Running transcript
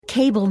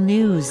Cable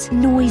news,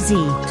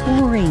 noisy,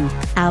 boring,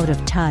 out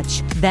of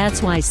touch.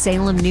 That's why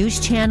Salem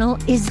News Channel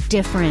is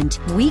different.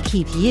 We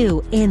keep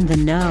you in the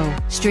know.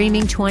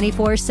 Streaming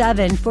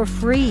 24/7 for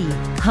free.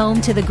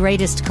 Home to the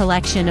greatest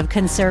collection of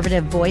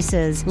conservative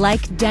voices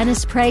like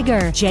Dennis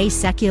Prager, Jay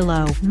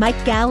Sekulow,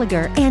 Mike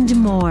Gallagher, and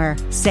more.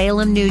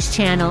 Salem News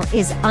Channel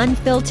is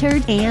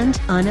unfiltered and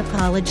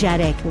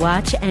unapologetic.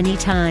 Watch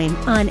anytime,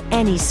 on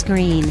any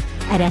screen,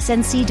 at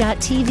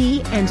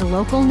snc.tv and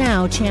Local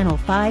Now Channel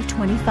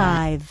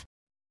 525.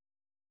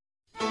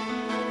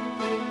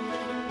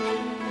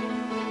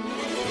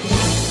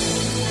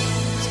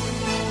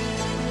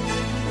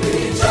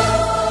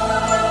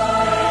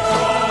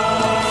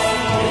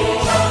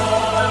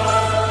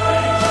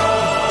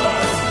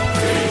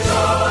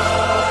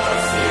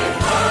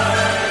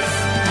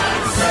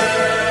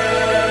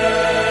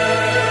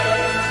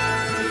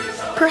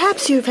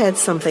 Perhaps you've had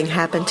something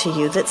happen to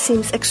you that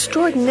seems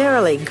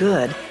extraordinarily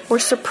good or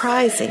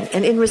surprising,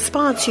 and in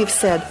response you've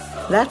said,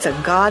 "That's a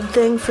God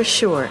thing for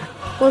sure."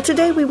 Well,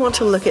 today we want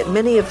to look at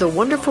many of the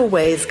wonderful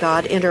ways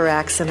God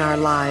interacts in our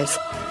lives.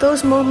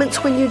 Those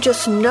moments when you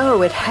just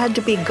know it had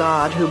to be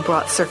God who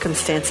brought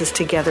circumstances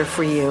together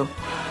for you.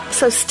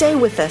 So stay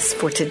with us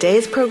for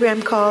today's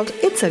program called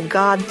It's a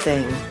God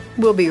Thing.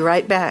 We'll be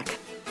right back.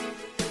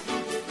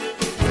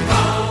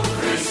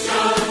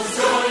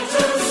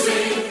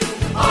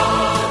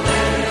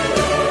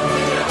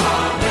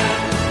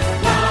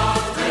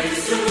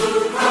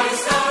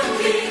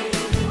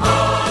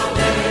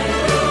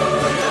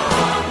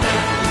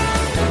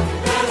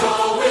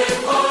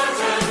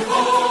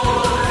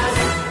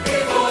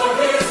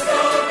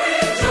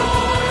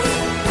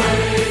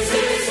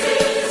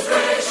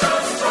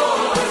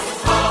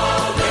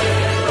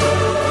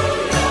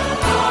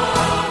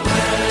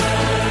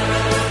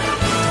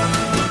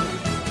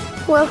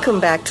 Welcome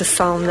back to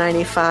Psalm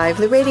 95,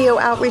 the radio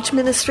outreach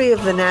ministry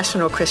of the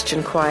National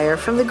Christian Choir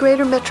from the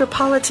greater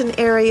metropolitan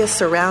area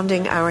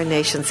surrounding our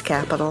nation's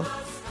capital.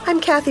 I'm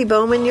Kathy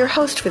Bowman, your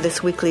host for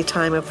this weekly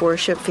time of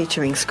worship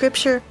featuring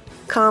scripture,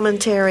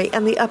 commentary,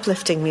 and the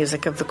uplifting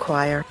music of the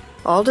choir,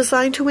 all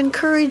designed to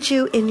encourage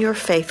you in your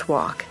faith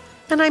walk.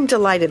 And I'm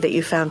delighted that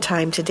you found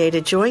time today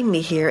to join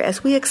me here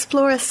as we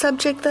explore a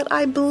subject that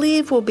I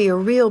believe will be a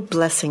real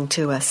blessing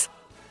to us,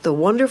 the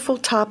wonderful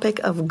topic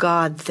of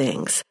God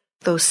things.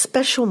 Those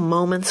special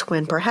moments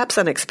when, perhaps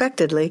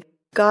unexpectedly,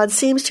 God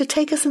seems to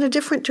take us in a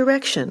different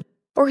direction,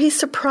 or He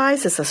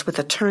surprises us with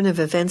a turn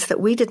of events that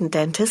we didn't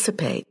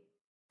anticipate.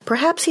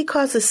 Perhaps He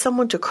causes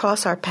someone to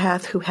cross our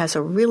path who has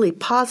a really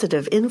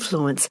positive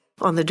influence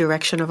on the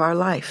direction of our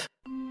life.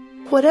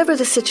 Whatever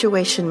the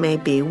situation may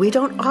be, we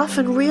don't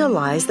often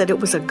realize that it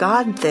was a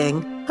God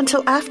thing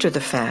until after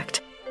the fact,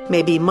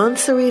 maybe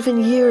months or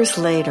even years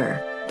later.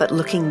 But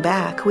looking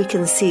back, we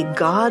can see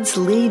God's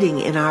leading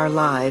in our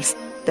lives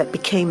that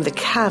became the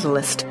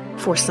catalyst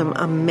for some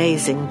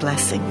amazing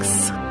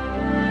blessings.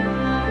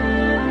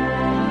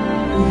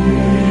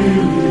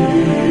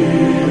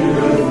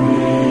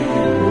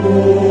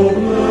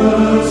 With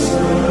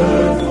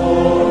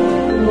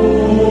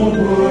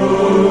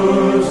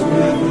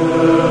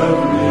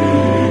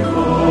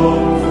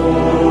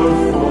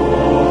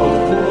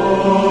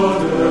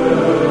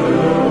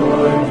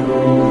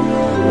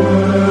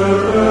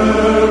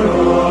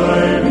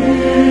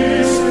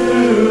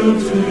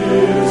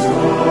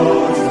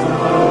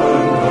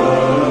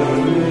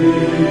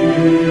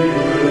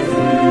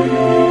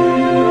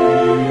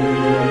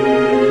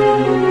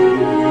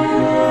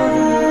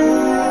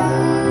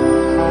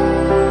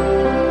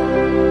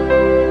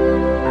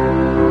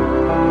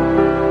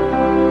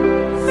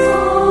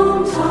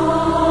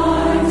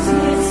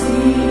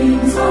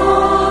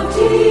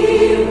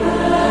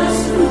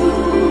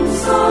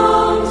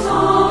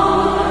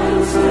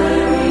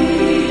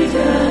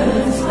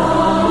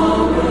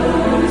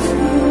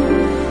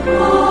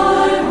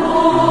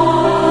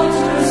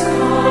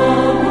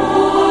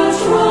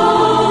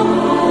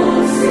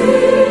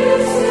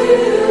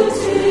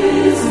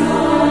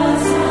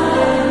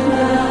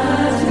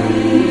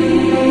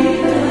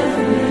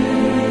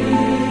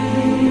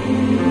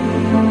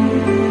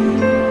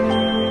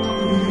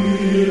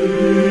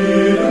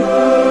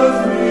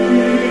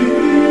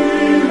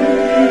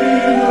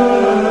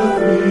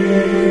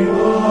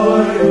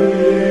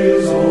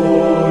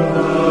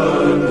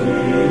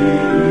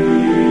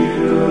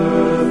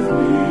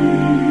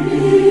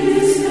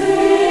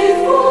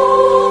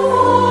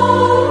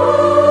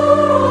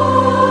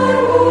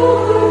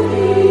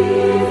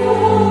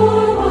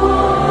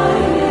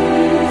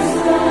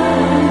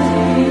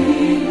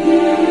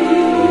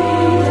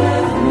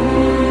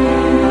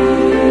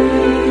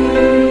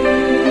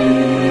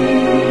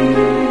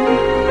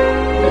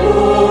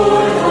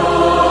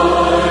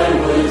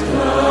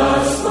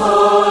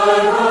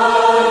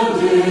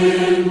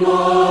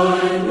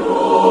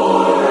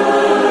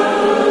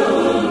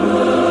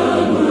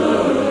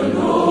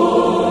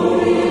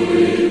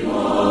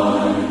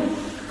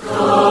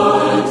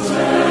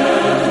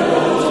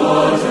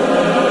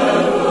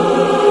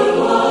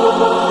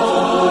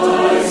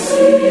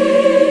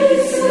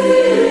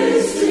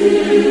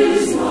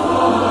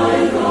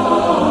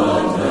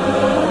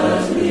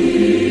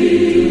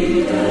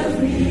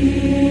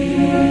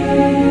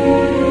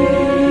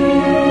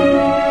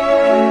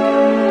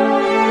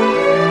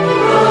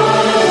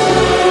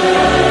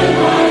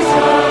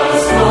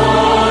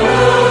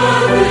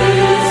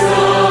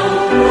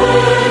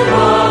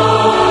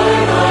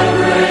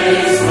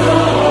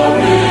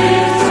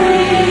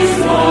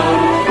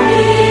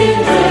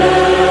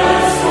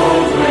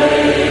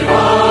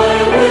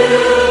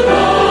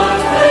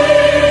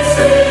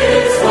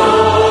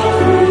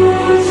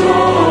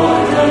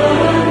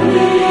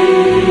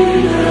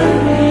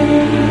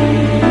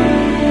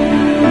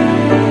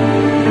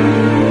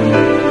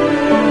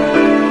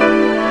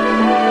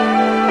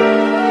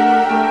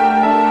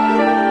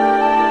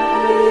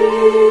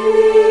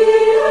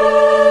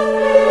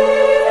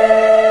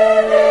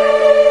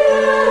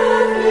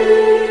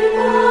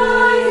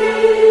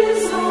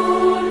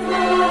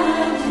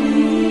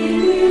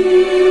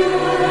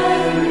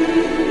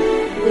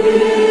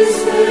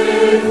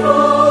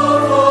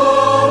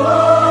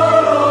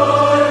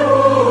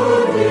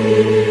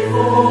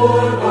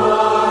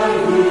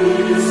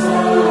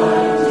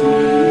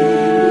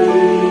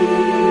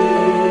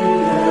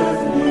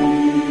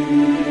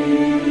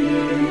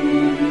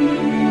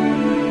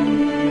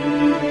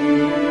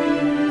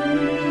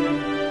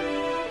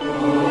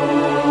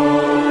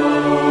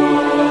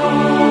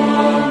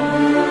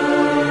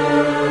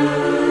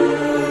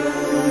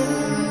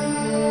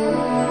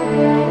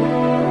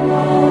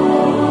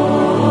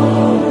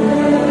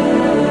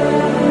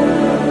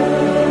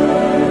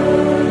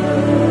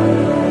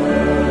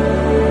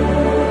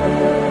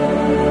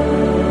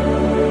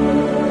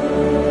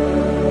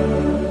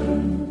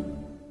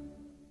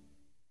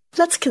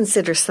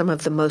consider some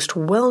of the most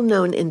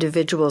well-known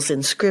individuals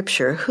in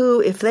Scripture who,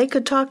 if they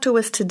could talk to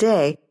us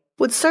today,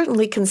 would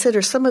certainly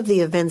consider some of the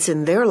events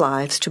in their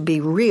lives to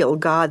be real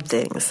God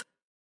things.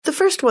 The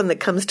first one that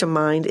comes to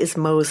mind is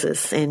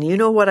Moses, and you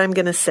know what I'm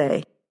going to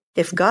say.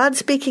 If God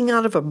speaking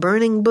out of a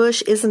burning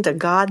bush isn't a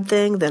God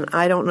thing, then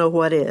I don't know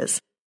what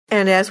is.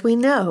 And as we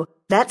know,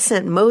 that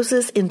sent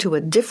Moses into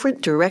a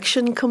different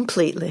direction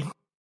completely.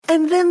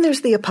 And then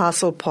there's the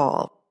Apostle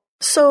Paul.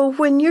 So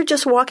when you're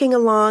just walking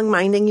along,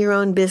 minding your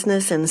own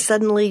business, and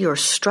suddenly you're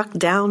struck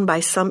down by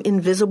some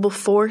invisible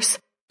force,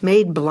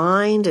 made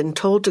blind and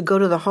told to go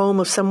to the home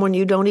of someone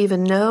you don't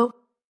even know,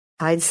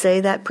 I'd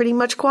say that pretty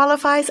much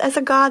qualifies as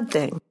a God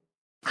thing.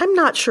 I'm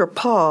not sure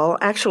Paul,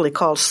 actually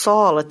called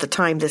Saul at the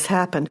time this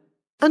happened,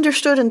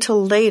 understood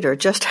until later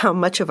just how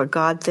much of a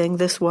God thing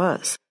this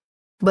was.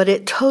 But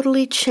it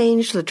totally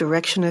changed the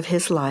direction of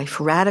his life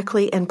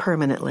radically and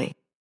permanently.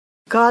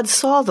 God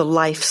saw the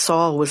life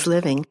Saul was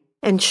living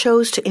and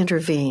chose to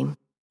intervene.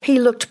 He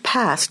looked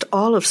past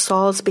all of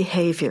Saul's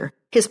behavior,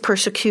 his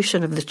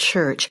persecution of the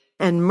church,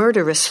 and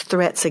murderous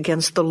threats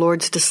against the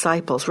Lord's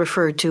disciples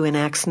referred to in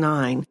Acts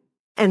 9,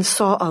 and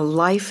saw a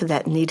life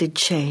that needed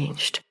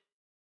changed.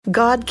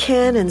 God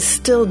can and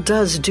still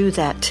does do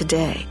that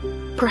today,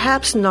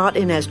 perhaps not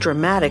in as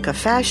dramatic a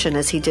fashion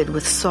as he did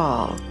with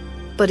Saul,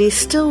 but he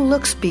still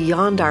looks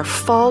beyond our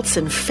faults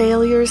and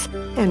failures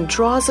and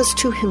draws us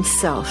to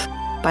himself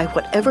by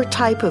whatever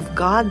type of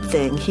God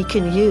thing he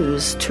can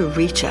use to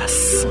reach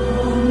us.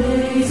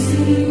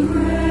 Amazing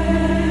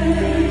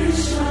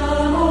grace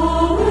shall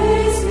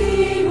always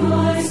be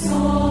my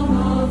song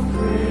of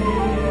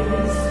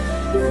praise,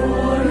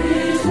 for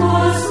it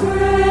was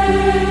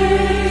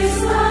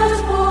grace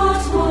that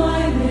bought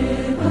my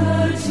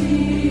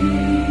liberty.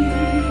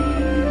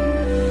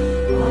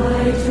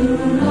 I do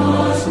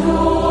not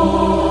know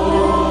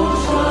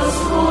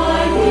just why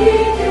he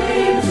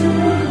came to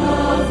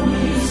love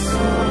me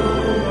so.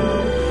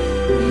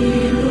 He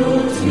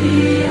looked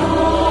beyond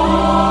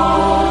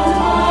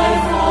my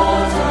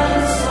fault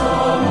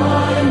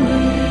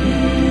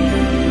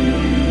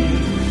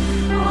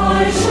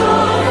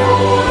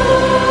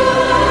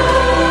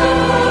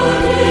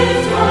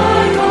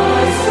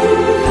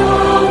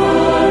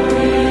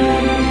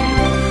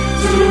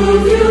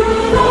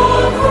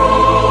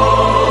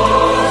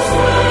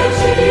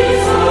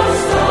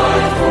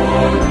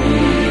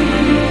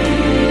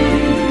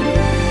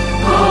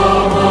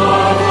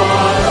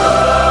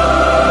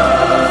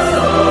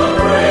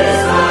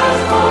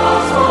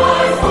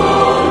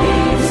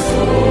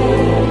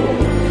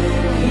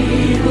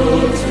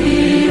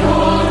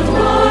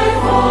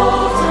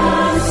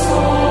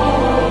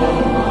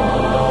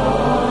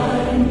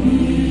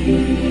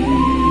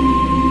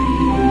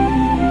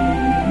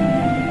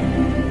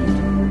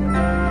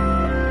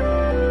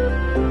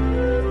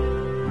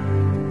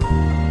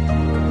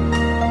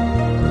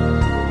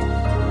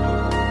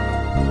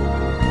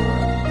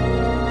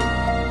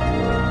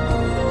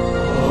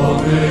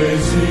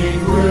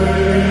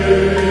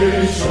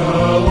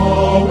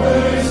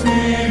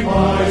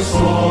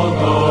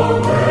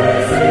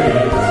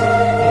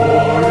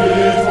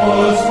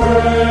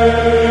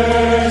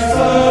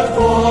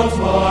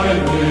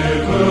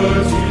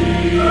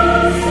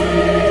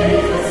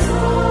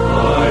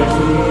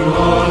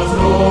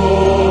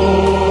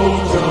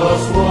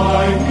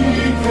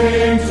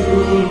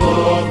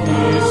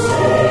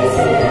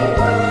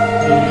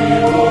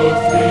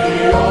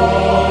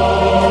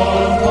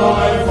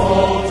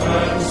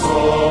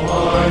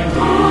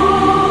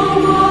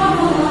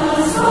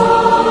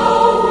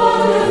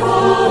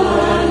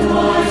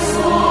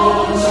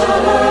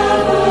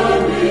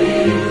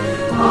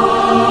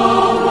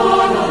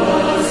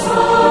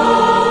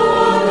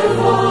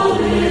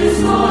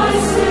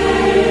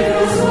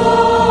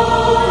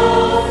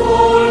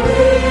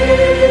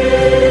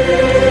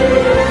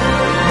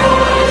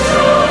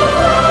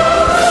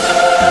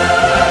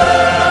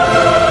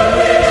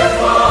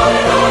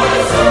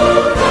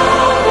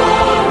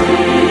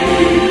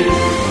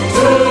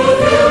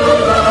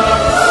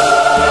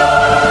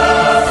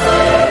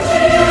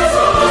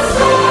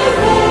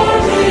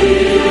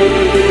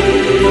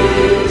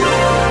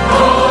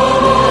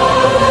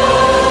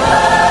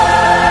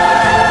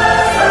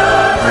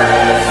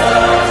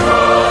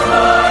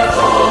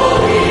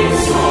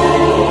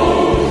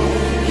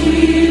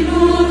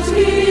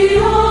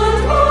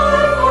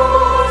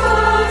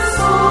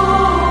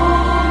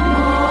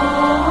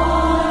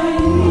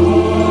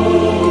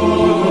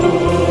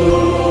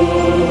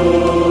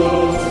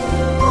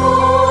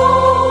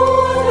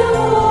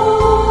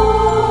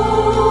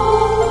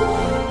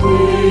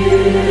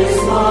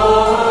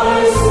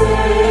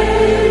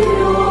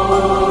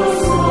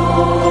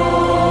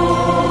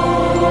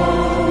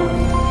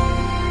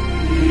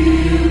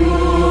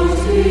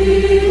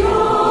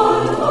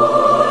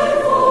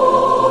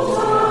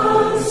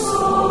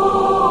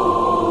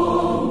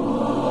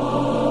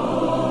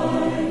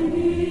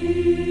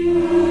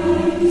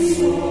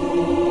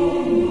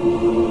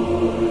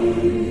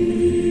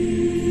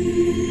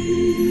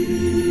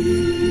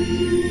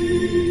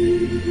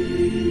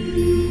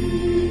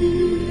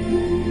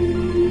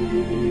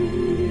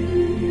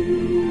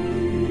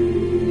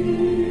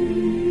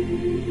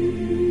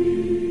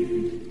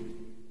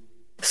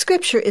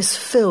Scripture is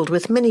filled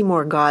with many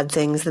more God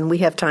things than we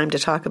have time to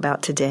talk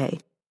about today.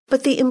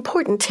 But the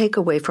important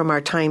takeaway from our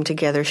time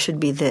together should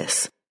be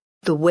this.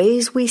 The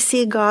ways we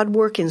see God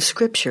work in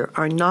Scripture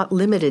are not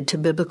limited to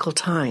biblical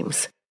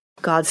times.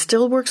 God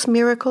still works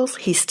miracles,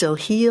 He still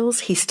heals,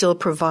 He still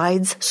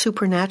provides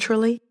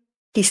supernaturally,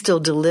 He still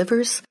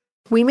delivers.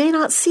 We may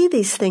not see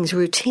these things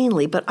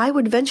routinely, but I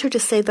would venture to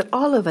say that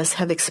all of us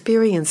have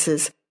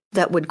experiences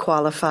that would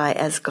qualify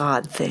as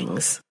God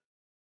things.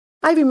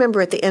 I remember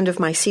at the end of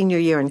my senior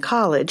year in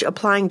college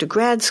applying to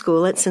grad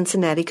school at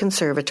Cincinnati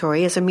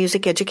Conservatory as a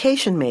music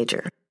education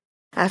major.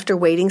 After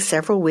waiting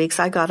several weeks,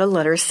 I got a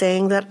letter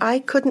saying that I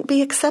couldn't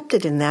be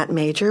accepted in that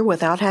major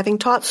without having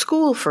taught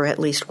school for at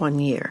least 1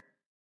 year.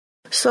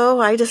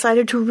 So I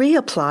decided to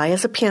reapply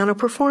as a piano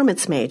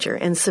performance major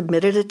and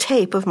submitted a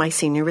tape of my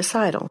senior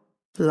recital.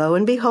 Lo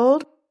and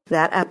behold,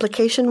 that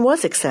application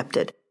was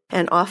accepted,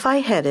 and off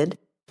I headed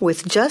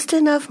with just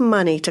enough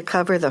money to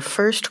cover the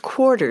first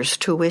quarter's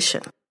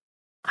tuition.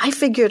 I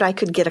figured I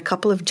could get a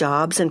couple of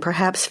jobs and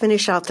perhaps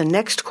finish out the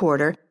next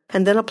quarter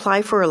and then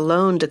apply for a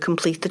loan to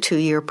complete the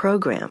 2-year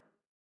program.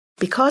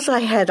 Because I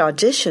had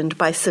auditioned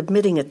by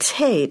submitting a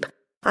tape,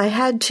 I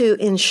had to,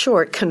 in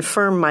short,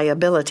 confirm my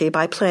ability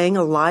by playing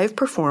a live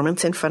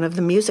performance in front of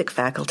the music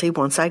faculty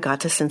once I got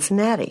to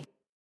Cincinnati.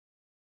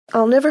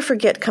 I'll never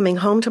forget coming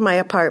home to my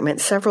apartment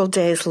several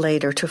days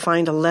later to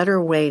find a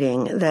letter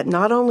waiting that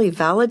not only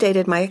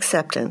validated my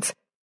acceptance,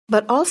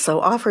 but also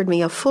offered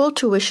me a full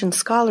tuition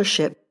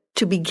scholarship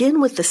to begin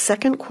with the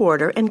second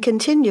quarter and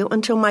continue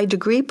until my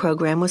degree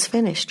program was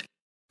finished.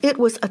 It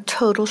was a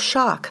total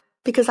shock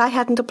because I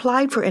hadn't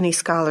applied for any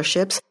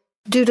scholarships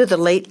due to the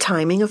late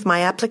timing of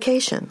my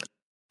application.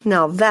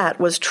 Now that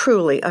was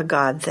truly a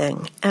God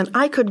thing, and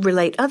I could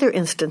relate other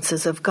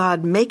instances of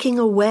God making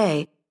a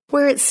way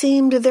where it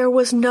seemed there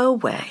was no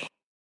way.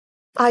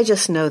 I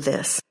just know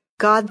this.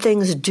 God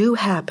things do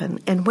happen,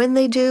 and when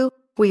they do,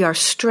 we are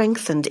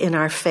strengthened in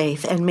our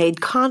faith and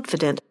made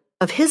confident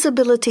of His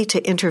ability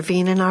to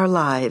intervene in our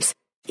lives,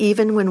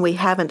 even when we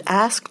haven't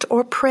asked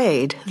or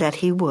prayed that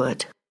He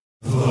would.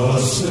 The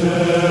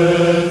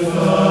steadfast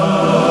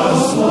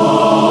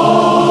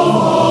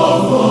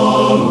love of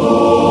the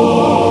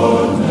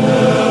Lord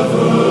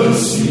never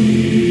ceases.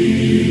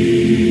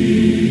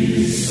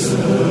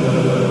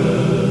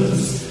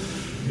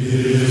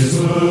 His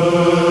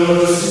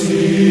mercies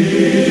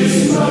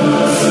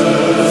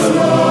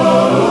never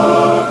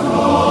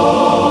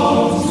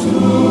come to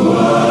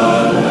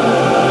an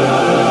end.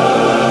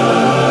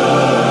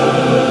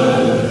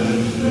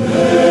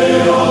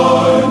 They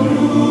are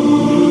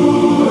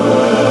new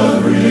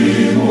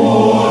every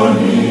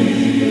morning.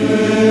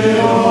 They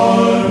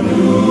are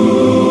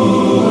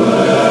new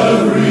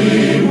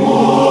every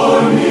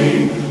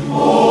morning.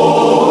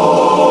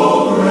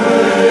 Oh,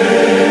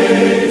 great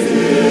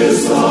is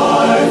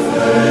thy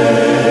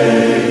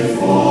faithfulness,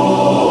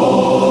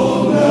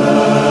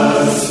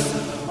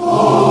 O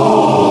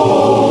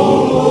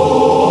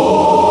Lord,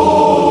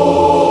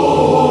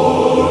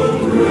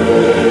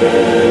 great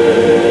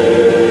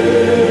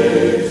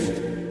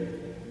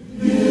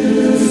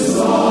is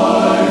thy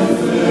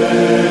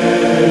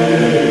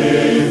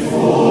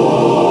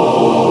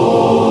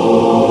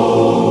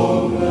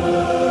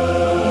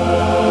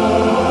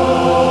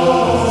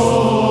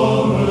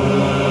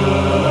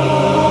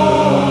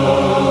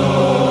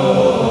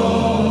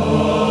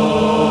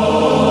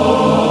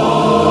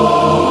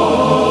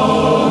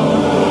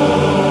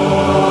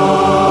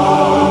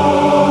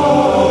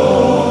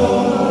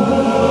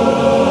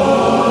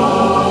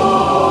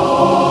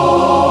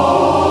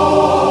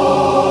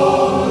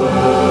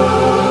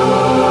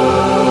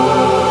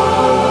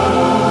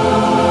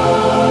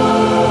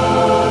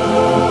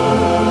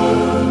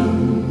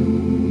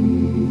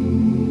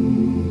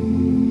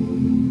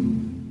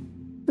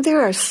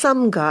There are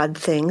some God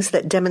things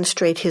that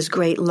demonstrate His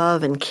great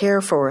love and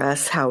care for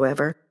us,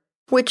 however,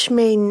 which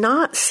may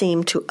not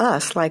seem to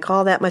us like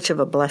all that much of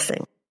a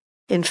blessing.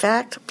 In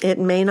fact, it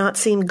may not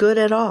seem good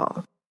at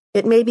all.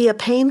 It may be a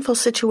painful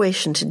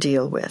situation to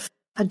deal with,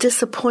 a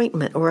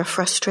disappointment or a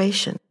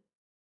frustration.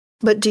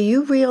 But do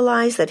you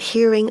realize that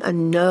hearing a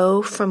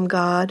no from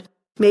God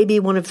may be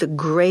one of the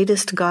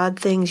greatest God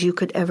things you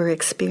could ever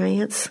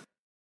experience?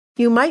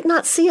 You might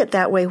not see it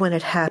that way when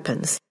it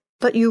happens,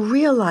 but you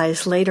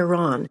realize later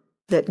on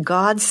that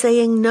God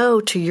saying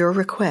no to your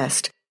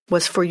request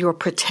was for your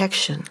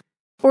protection,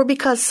 or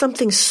because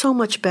something so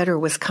much better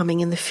was coming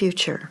in the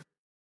future.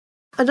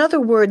 Another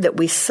word that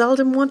we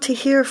seldom want to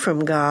hear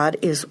from God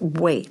is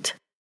wait.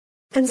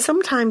 And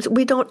sometimes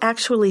we don't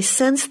actually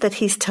sense that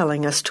He's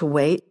telling us to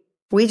wait.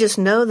 We just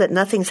know that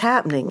nothing's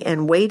happening,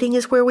 and waiting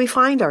is where we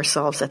find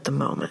ourselves at the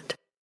moment.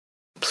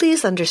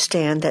 Please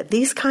understand that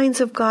these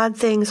kinds of God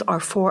things are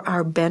for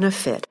our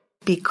benefit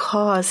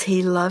because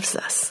He loves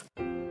us.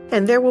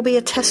 And there will be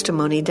a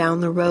testimony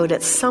down the road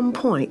at some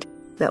point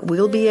that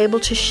we'll be able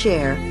to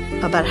share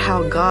about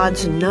how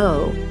God's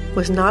no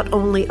was not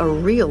only a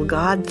real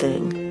God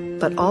thing,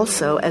 but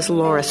also, as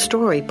Laura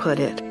Story put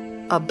it,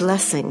 a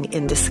blessing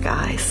in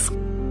disguise.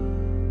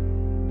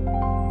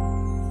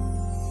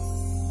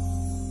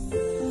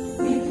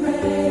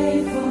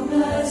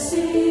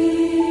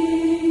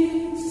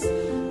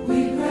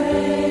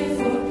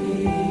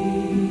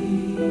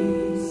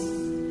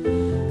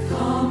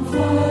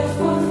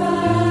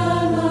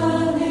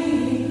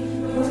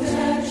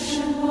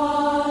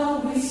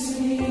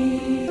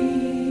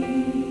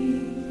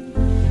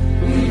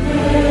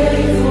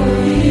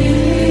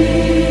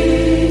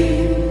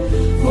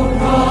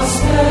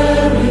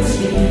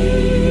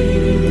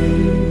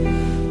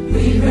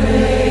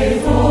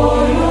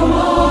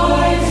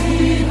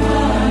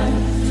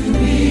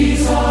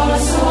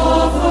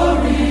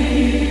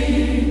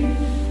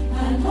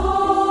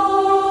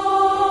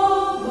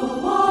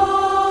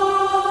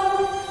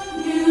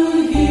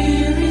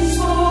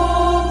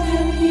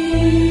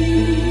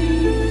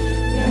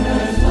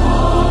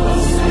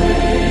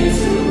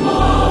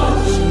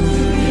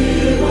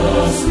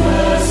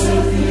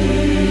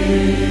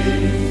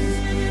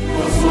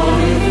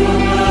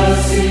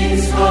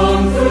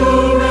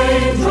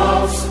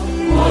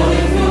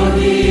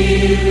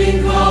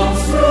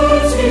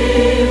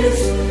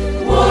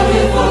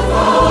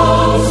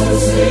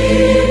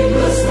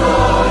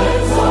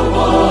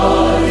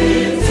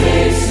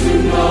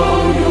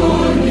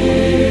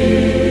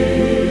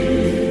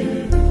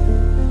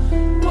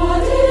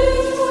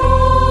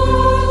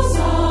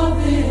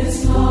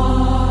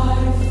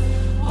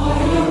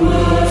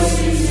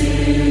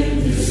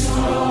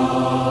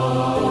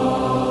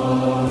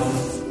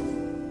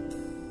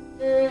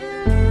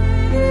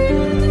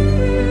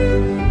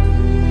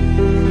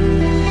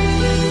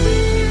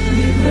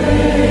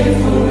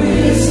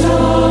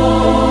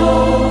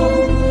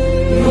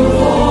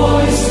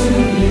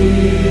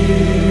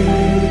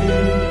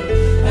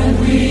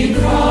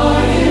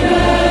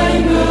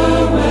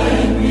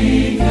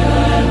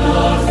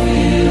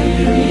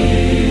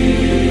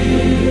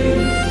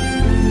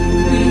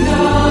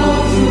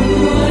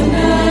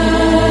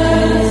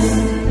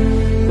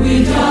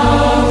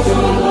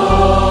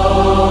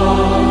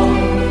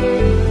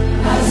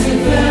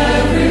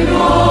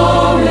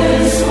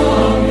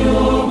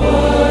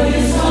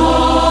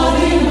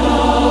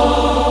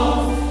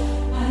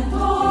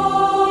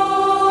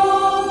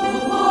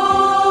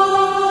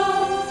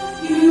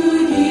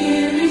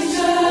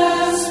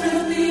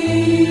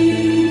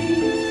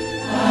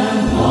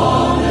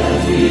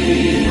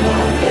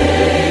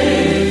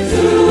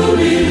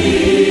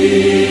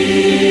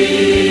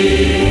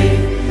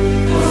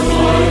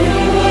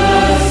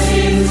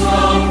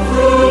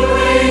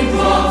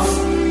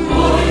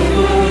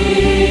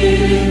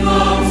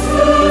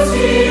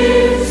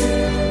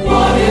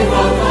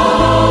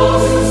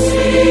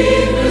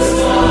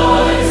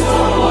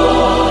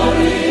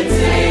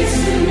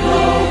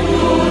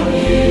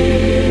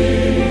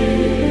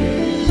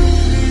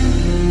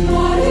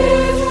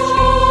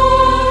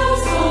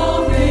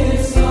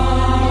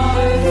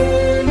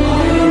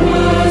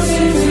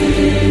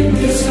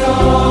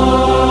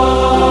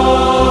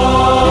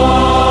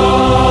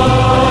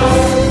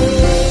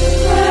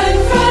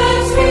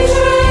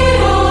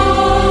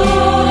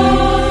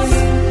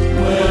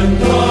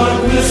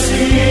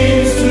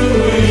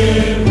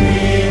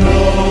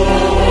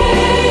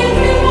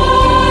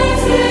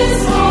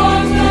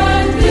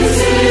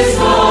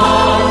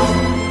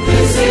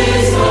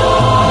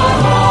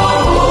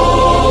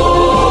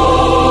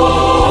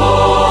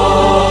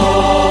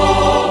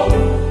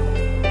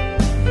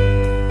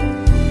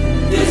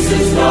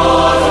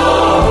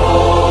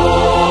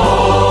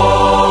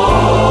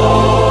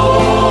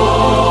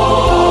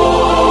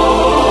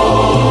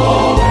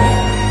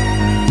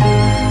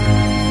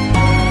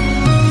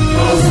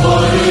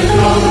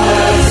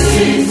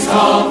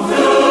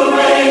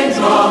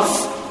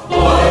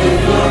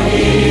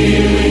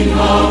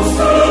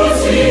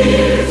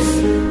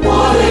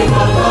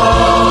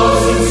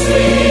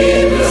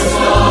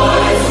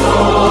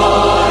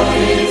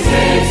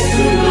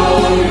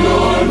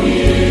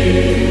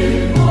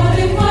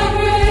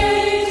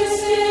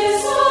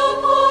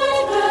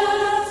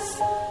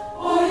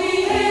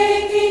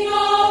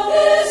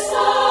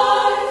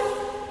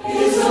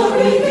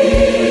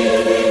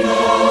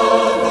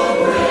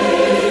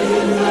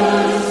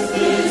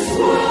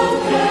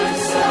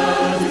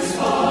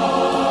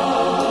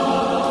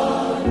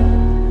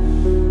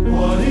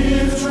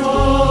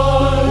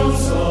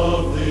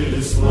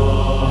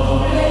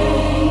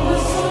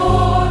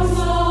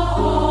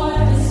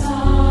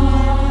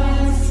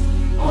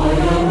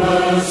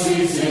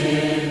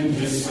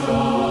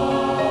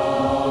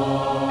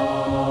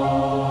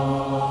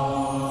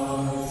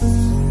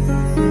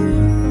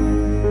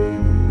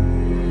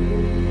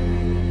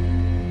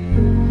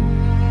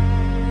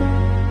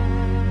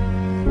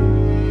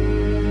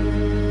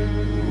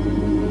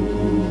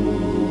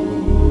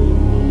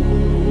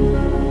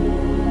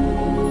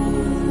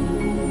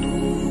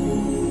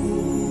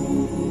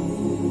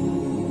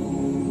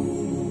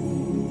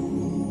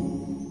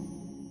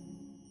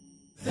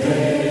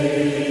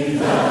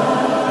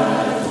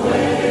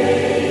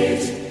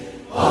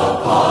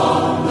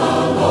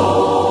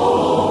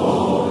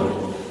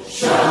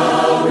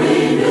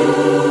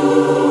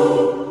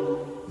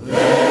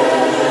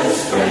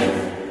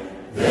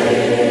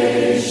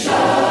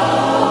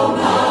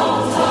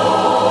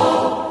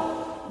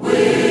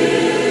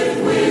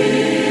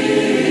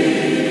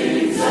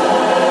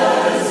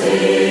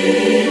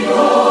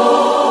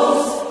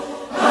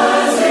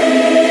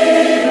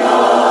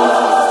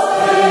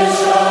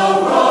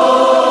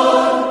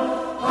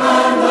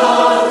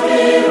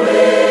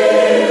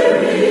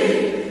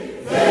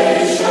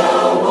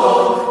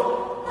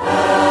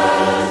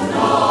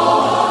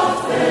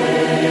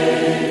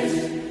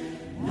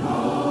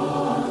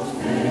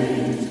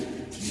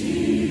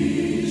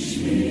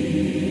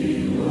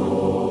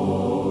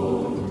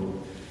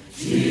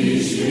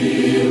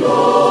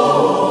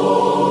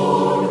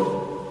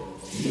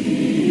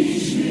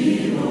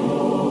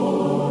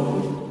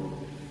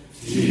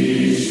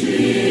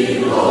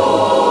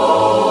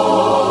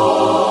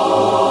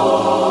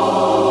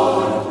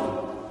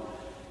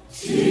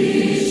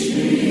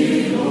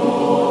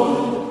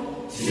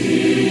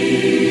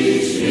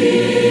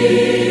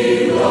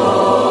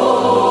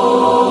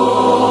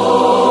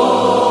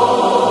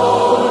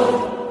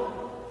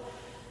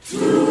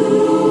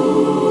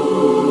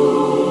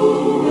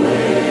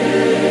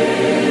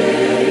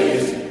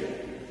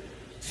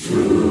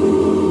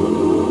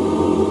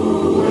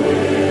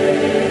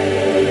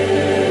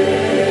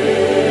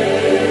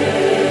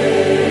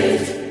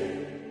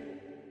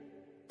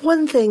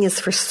 One thing is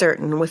for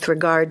certain with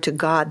regard to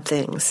God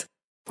things.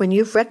 When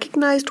you've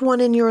recognized one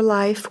in your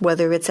life,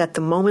 whether it's at the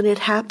moment it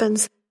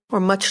happens or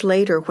much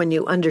later when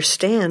you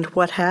understand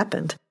what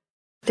happened,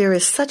 there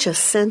is such a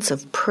sense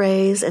of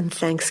praise and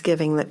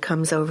thanksgiving that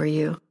comes over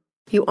you.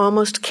 You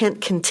almost can't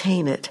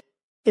contain it.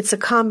 It's a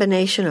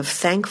combination of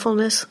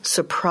thankfulness,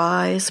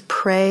 surprise,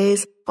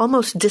 praise,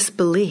 almost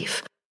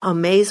disbelief,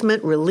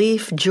 amazement,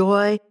 relief,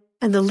 joy,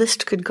 and the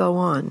list could go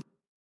on.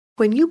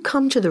 When you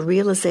come to the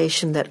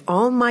realization that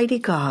Almighty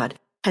God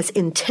has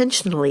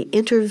intentionally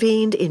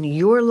intervened in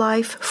your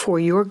life for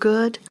your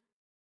good,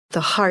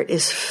 the heart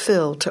is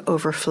filled to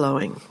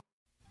overflowing.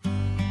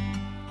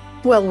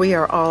 Well, we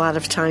are all out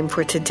of time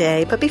for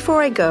today, but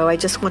before I go, I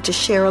just want to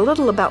share a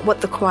little about what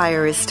the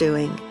choir is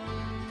doing.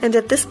 And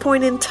at this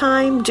point in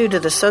time, due to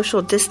the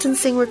social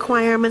distancing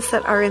requirements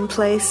that are in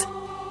place,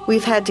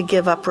 we've had to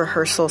give up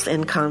rehearsals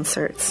and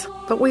concerts.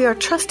 But we are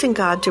trusting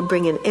God to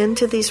bring an end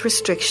to these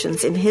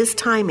restrictions in His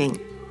timing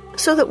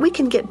so that we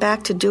can get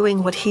back to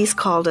doing what He's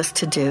called us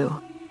to do.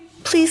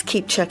 Please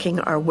keep checking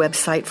our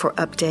website for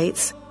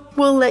updates.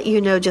 We'll let you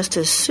know just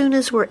as soon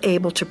as we're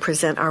able to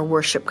present our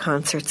worship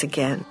concerts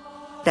again.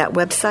 That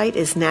website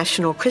is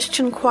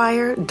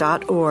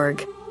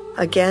nationalchristianchoir.org.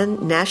 Again,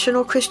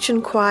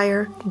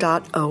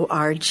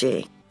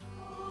 nationalchristianchoir.org.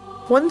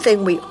 One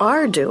thing we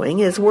are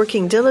doing is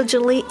working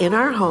diligently in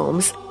our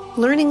homes,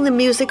 learning the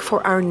music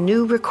for our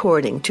new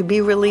recording to be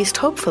released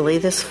hopefully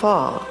this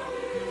fall.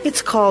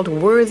 It's called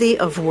Worthy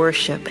of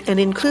Worship and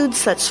includes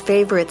such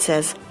favorites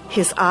as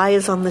His Eye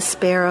is on the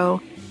Sparrow,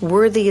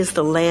 Worthy is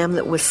the Lamb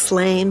that was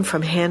slain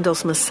from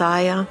Handel's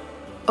Messiah,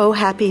 O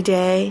Happy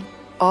Day,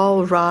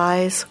 All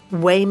Rise,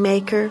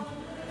 Waymaker,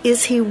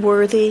 Is He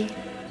Worthy,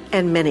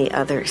 and many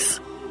others.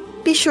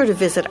 Be sure to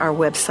visit our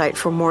website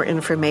for more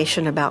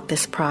information about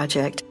this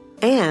project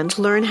and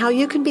learn how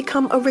you can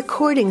become a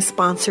recording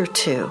sponsor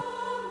too.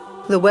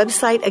 The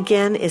website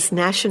again is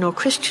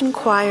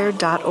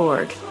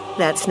nationalchristianchoir.org.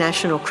 That's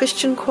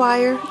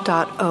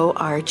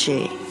nationalchristianchoir.org.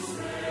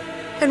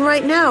 And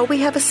right now, we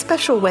have a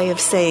special way of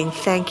saying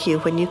thank you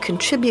when you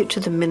contribute to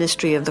the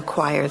ministry of the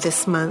choir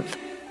this month.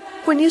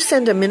 When you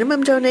send a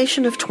minimum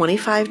donation of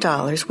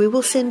 $25, we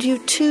will send you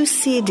 2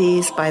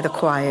 CDs by the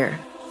choir,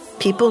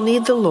 People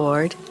Need the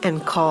Lord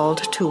and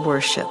Called to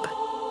Worship.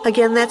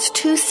 Again, that's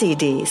 2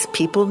 CDs,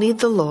 People Need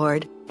the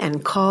Lord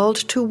and Called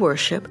to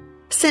Worship,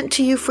 sent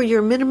to you for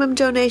your minimum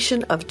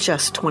donation of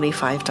just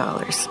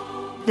 $25.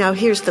 Now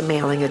here's the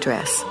mailing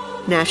address.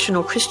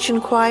 National Christian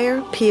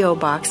Choir, P.O.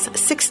 Box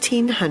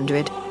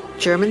 1600,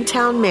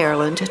 Germantown,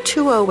 Maryland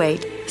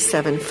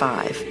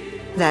 20875.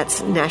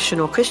 That's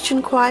National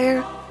Christian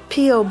Choir,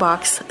 P.O.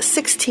 Box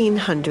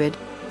 1600,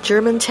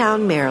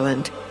 Germantown,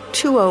 Maryland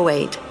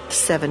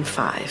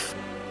 20875.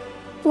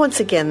 Once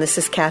again, this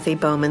is Kathy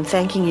Bowman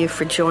thanking you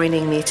for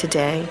joining me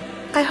today.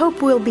 I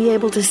hope we'll be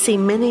able to see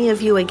many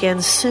of you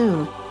again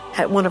soon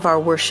at one of our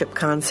worship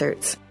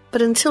concerts.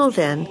 But until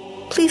then,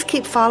 please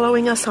keep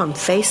following us on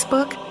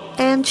Facebook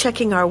and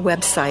checking our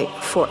website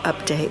for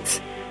updates.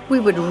 We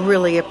would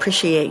really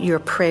appreciate your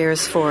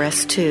prayers for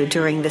us too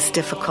during this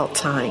difficult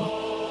time.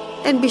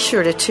 And be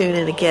sure to tune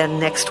in again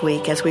next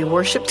week as we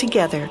worship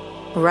together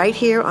right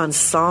here on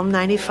Psalm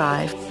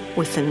 95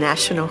 with the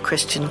National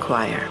Christian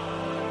Choir.